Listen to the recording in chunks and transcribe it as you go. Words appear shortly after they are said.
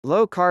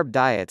Low-carb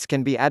diets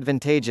can be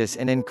advantageous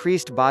in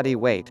increased body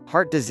weight,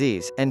 heart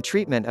disease, and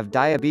treatment of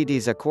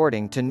diabetes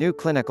according to new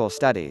clinical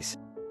studies.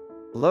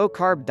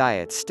 Low-carb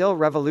diets still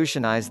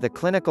revolutionize the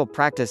clinical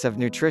practice of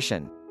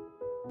nutrition.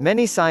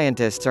 Many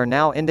scientists are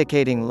now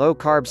indicating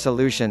low-carb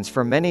solutions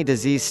for many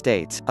disease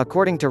states,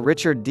 according to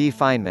Richard D.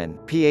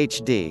 Feynman,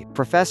 Ph.D.,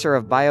 professor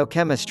of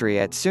biochemistry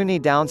at SUNY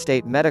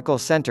Downstate Medical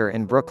Center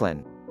in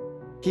Brooklyn.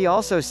 He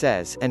also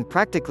says, and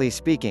practically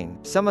speaking,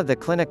 some of the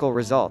clinical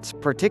results,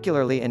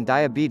 particularly in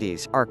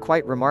diabetes, are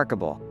quite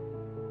remarkable.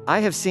 I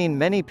have seen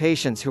many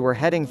patients who were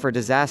heading for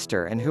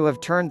disaster and who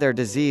have turned their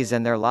disease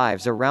and their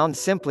lives around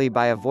simply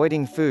by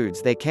avoiding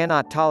foods they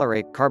cannot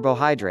tolerate,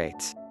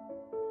 carbohydrates.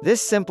 This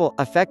simple,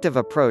 effective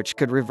approach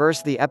could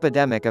reverse the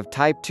epidemic of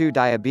type 2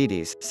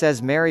 diabetes,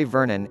 says Mary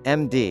Vernon,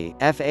 MD,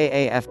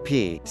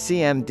 FAAFP,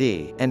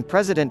 CMD, and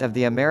president of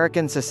the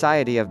American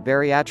Society of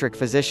Bariatric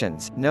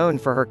Physicians, known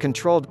for her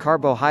controlled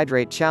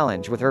carbohydrate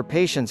challenge with her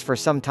patients for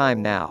some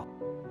time now.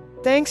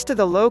 Thanks to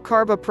the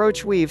low-carb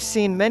approach, we've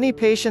seen many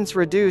patients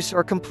reduce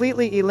or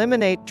completely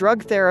eliminate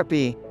drug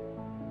therapy.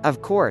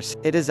 Of course,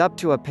 it is up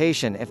to a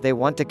patient if they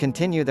want to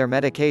continue their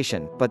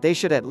medication, but they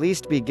should at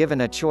least be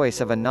given a choice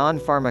of a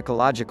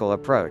non-pharmacological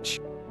approach.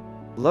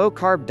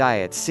 Low-carb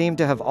diets seem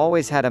to have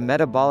always had a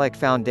metabolic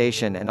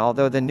foundation, and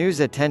although the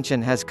news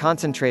attention has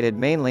concentrated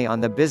mainly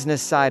on the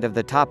business side of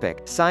the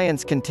topic,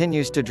 science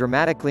continues to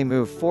dramatically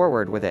move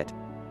forward with it.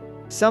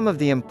 Some of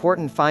the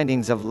important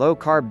findings of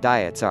low-carb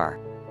diets are: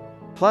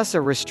 plus, a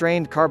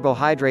restrained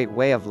carbohydrate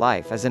way of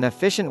life is an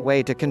efficient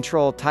way to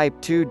control type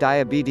 2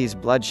 diabetes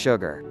blood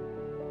sugar.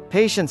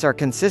 Patients are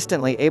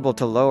consistently able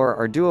to lower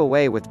or do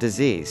away with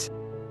disease.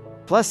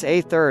 Plus,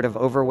 a third of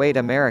overweight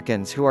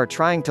Americans who are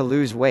trying to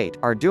lose weight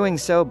are doing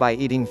so by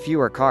eating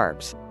fewer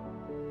carbs.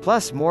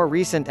 Plus, more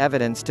recent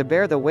evidence to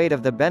bear the weight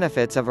of the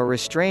benefits of a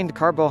restrained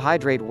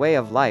carbohydrate way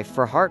of life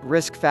for heart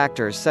risk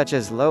factors such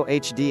as low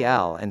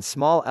HDL and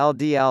small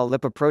LDL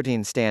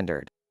lipoprotein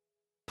standard.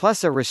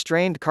 Plus, a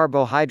restrained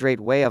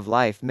carbohydrate way of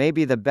life may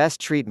be the best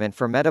treatment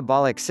for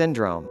metabolic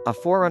syndrome, a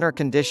forerunner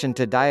condition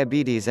to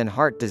diabetes and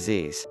heart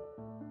disease.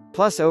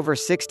 Plus, over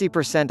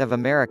 60% of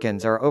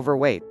Americans are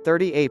overweight,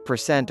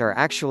 38% are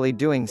actually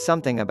doing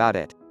something about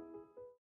it.